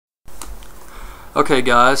Okay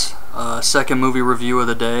guys, second movie review of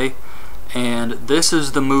the day, and this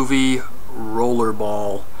is the movie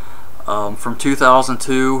Rollerball from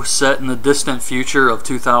 2002, set in the distant future of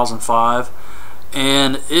 2005,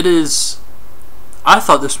 and I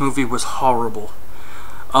thought this movie was horrible.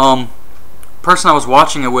 Person I was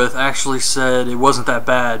watching it with actually said it wasn't that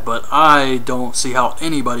bad, but I don't see how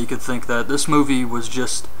anybody could think that. This movie was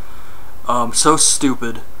just so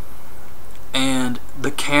stupid, and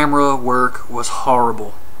the camera work was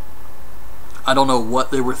horrible. I don't know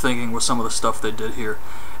what they were thinking with some of the stuff they did here.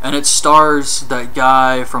 And it stars that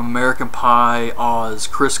guy from American Pie, Oz,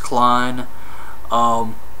 Chris Klein.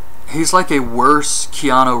 He's like a worse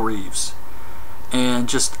Keanu Reeves, and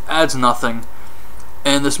just adds nothing.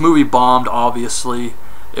 And this movie bombed, obviously.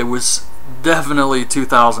 It was definitely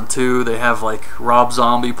 2002. They have like Rob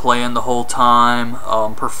Zombie playing the whole time,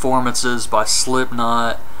 performances by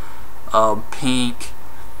Slipknot, Pink,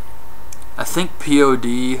 I think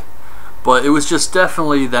POD, but it was just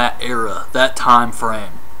definitely that era, that time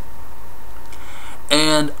frame.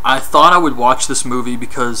 And I thought I would watch this movie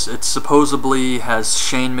because it supposedly has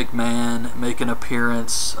Shane McMahon make an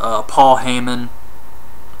appearance, Paul Heyman,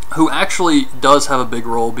 who actually does have a big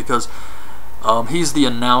role because he's the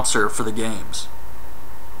announcer for the games.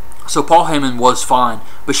 So Paul Heyman was fine,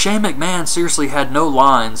 but Shane McMahon seriously had no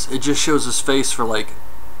lines. It just shows his face for like,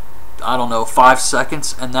 I don't know, 5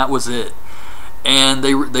 seconds, and that was it. And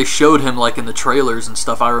they showed him like in the trailers and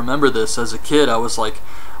stuff. I remember this as a kid. I was like,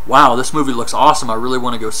 wow, this movie looks awesome. I really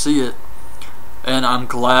want to go see it. And I'm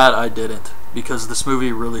glad I didn't, because this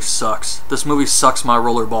movie really sucks. This movie sucks my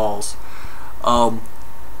roller balls. I'm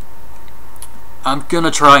going to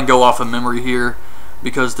try and go off of memory here,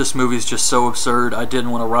 because this movie is just so absurd. I didn't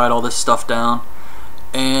want to write all this stuff down.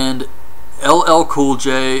 And LL Cool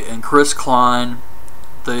J and Chris Klein,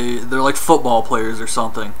 they're like football players or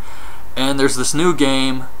something. And there's this new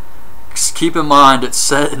game. Keep in mind, it's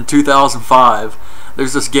set in 2005.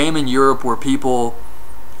 There's this game in Europe where people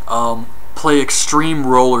play extreme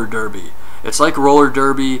roller derby. It's like roller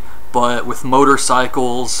derby, but with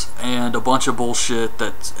motorcycles and a bunch of bullshit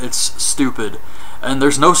it's stupid. And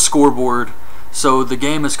there's no scoreboard, so the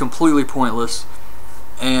game is completely pointless.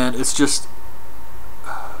 And it's just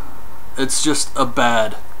a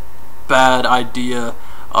bad idea.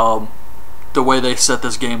 The way they set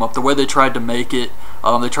this game up, the way they tried to make it,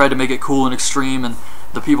 they tried to make it cool and extreme, and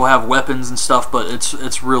the people have weapons and stuff, but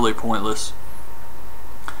it's really pointless.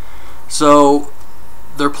 So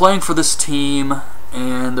they're playing for this team,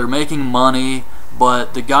 and they're making money,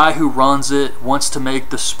 but the guy who runs it wants to make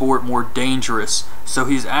the sport more dangerous, so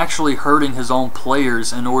he's actually hurting his own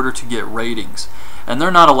players in order to get ratings. And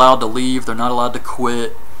they're not allowed to leave, they're not allowed to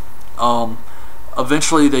quit.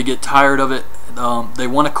 Eventually they get tired of it. They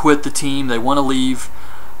want to quit the team, they want to leave.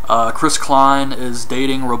 Chris Klein is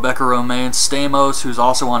dating Rebecca Romaine Stamos, who's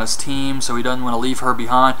also on his team, so he doesn't want to leave her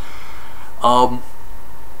behind. But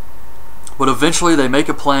eventually they make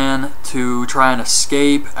a plan to try and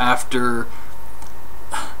escape after...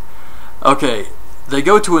 Okay, they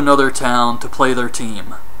go to another town to play their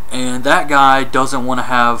team, and that guy doesn't want to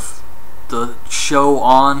have the show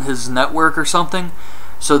on his network or something.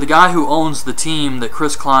 So the guy who owns the team that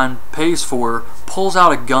Chris Klein pays for pulls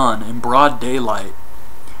out a gun in broad daylight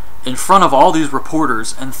in front of all these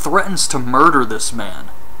reporters and threatens to murder this man.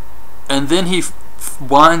 And then he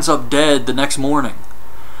winds up dead the next morning.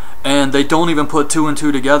 And they don't even put two and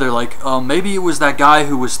two together, like maybe it was that guy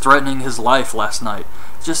who was threatening his life last night.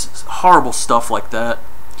 Just horrible stuff like that.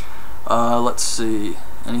 Let's see,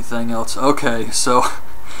 anything else? Okay, so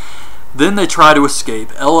then they try to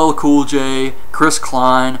escape. LL Cool J, Chris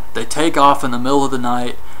Klein, they take off in the middle of the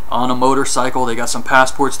night on a motorcycle. They got some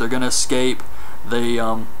passports, they're going to escape.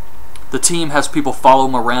 The team has people follow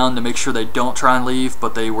them around to make sure they don't try and leave,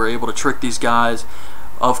 but they were able to trick these guys.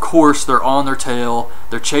 Of course, they're on their tail.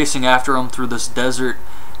 They're chasing after them through this desert,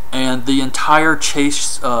 and the entire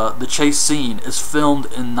chase scene is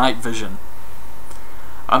filmed in night vision.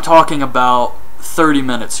 I'm talking about 30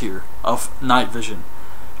 minutes here of night vision.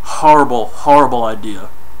 Horrible, horrible idea.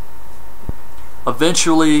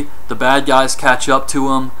 Eventually, the bad guys catch up to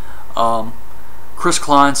him. Chris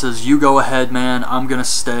Klein says, "You go ahead, man. I'm gonna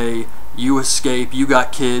stay. You escape. You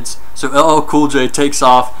got kids." So LL Cool J takes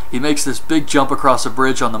off. He makes this big jump across a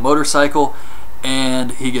bridge on the motorcycle,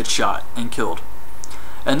 and he gets shot and killed.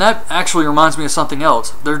 And that actually reminds me of something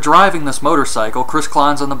else. They're driving this motorcycle. Chris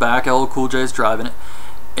Klein's on the back. LL Cool J's driving it.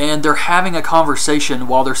 And they're having a conversation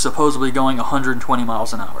while they're supposedly going 120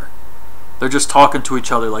 miles an hour. They're just talking to each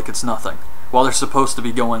other like it's nothing, while they're supposed to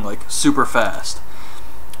be going like super fast.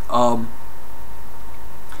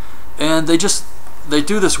 And they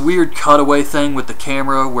do this weird cutaway thing with the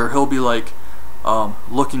camera where he'll be like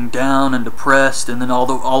looking down and depressed, and then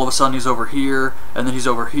all of a sudden he's over here, and then he's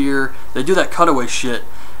over here. They do that cutaway shit,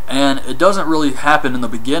 and it doesn't really happen in the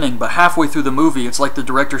beginning, but halfway through the movie it's like the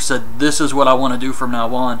director said, this is what I want to do from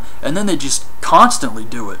now on, and then they just constantly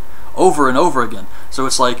do it over and over again. So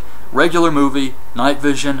it's like regular movie, night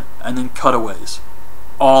vision, and then cutaways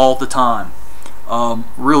all the time.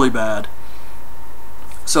 Really bad.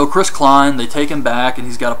 So Chris Klein, they take him back, and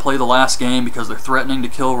he's got to play the last game because they're threatening to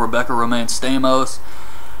kill Rebecca Romaine Stamos.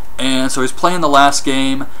 And so he's playing the last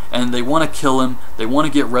game, and they want to kill him. They want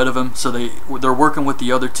to get rid of him. So they're working with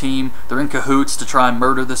the other team. They're in cahoots to try and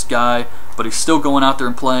murder this guy, but he's still going out there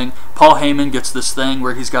and playing. Paul Heyman gets this thing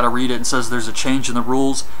where he's got to read it and says there's a change in the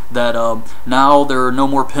rules that now there are no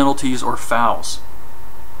more penalties or fouls.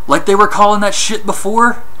 Like they were calling that shit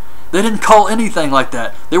before? They didn't call anything like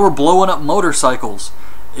that. They were blowing up motorcycles.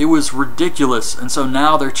 It was ridiculous, and so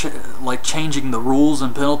now they're changing the rules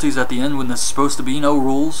and penalties at the end when there's supposed to be no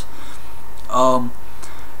rules.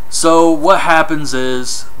 So what happens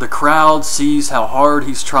is the crowd sees how hard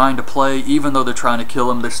he's trying to play, even though they're trying to kill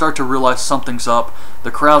him. They start to realize something's up.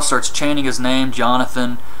 The crowd starts chanting his name,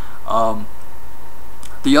 Jonathan.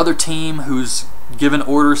 The other team, who's given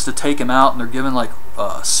orders to take him out, and they're given like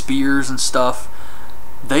spears and stuff,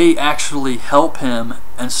 they actually help him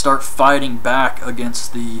and start fighting back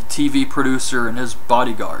against the TV producer and his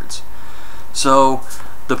bodyguards. So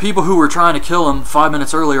the people who were trying to kill him 5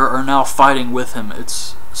 minutes earlier are now fighting with him.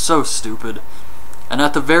 It's so stupid. And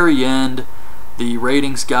at the very end, the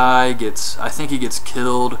ratings guy I think he gets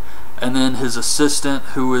killed, and then his assistant,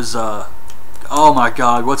 who is oh my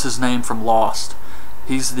god, what's his name from Lost?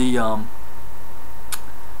 He's the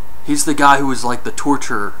guy who was like the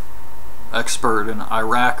torture expert in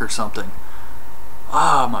Iraq or something.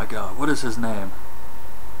 Oh my god, what is his name?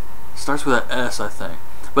 Starts with an S, I think.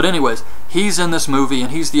 But anyways, he's in this movie, and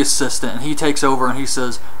he's the assistant, and he takes over, and he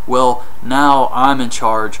says, well, now I'm in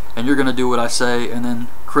charge, and you're going to do what I say. And then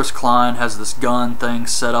Chris Klein has this gun thing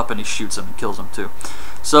set up, and he shoots him and kills him too.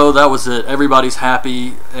 So that was it. Everybody's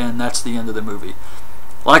happy, and that's the end of the movie.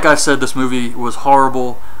 Like I said, this movie was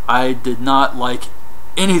horrible. I did not like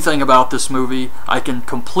anything about this movie. I can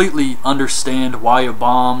completely understand why it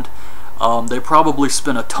bombed. They probably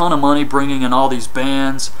spent a ton of money bringing in all these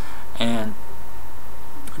bands and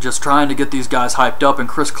just trying to get these guys hyped up, and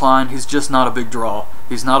Chris Klein, he's just not a big draw.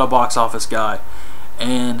 He's not a box office guy.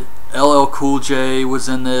 And LL Cool J was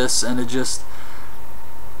in this, and it just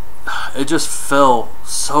fell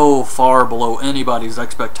so far below anybody's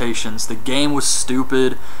expectations. The game was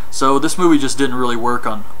stupid, so this movie just didn't really work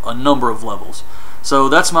on a number of levels. So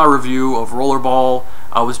that's my review of Rollerball.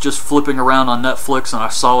 I was just flipping around on Netflix and I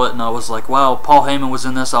saw it and I was like, wow, Paul Heyman was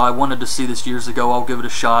in this. I wanted to see this years ago. I'll give it a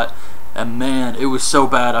shot. And man, it was so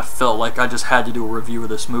bad I felt like I just had to do a review of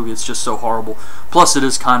this movie. It's just so horrible. Plus it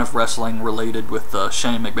is kind of wrestling related with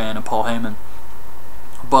Shane McMahon and Paul Heyman.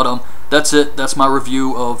 But that's it. That's my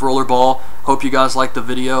review of Rollerball. Hope you guys liked the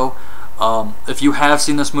video. If you have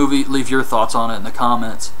seen this movie, leave your thoughts on it in the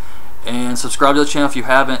comments. And subscribe to the channel if you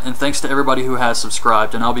haven't. And thanks to everybody who has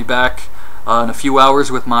subscribed. And I'll be back in a few hours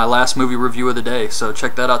with my last movie review of the day. So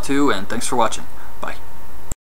check that out too. And thanks for watching. Bye.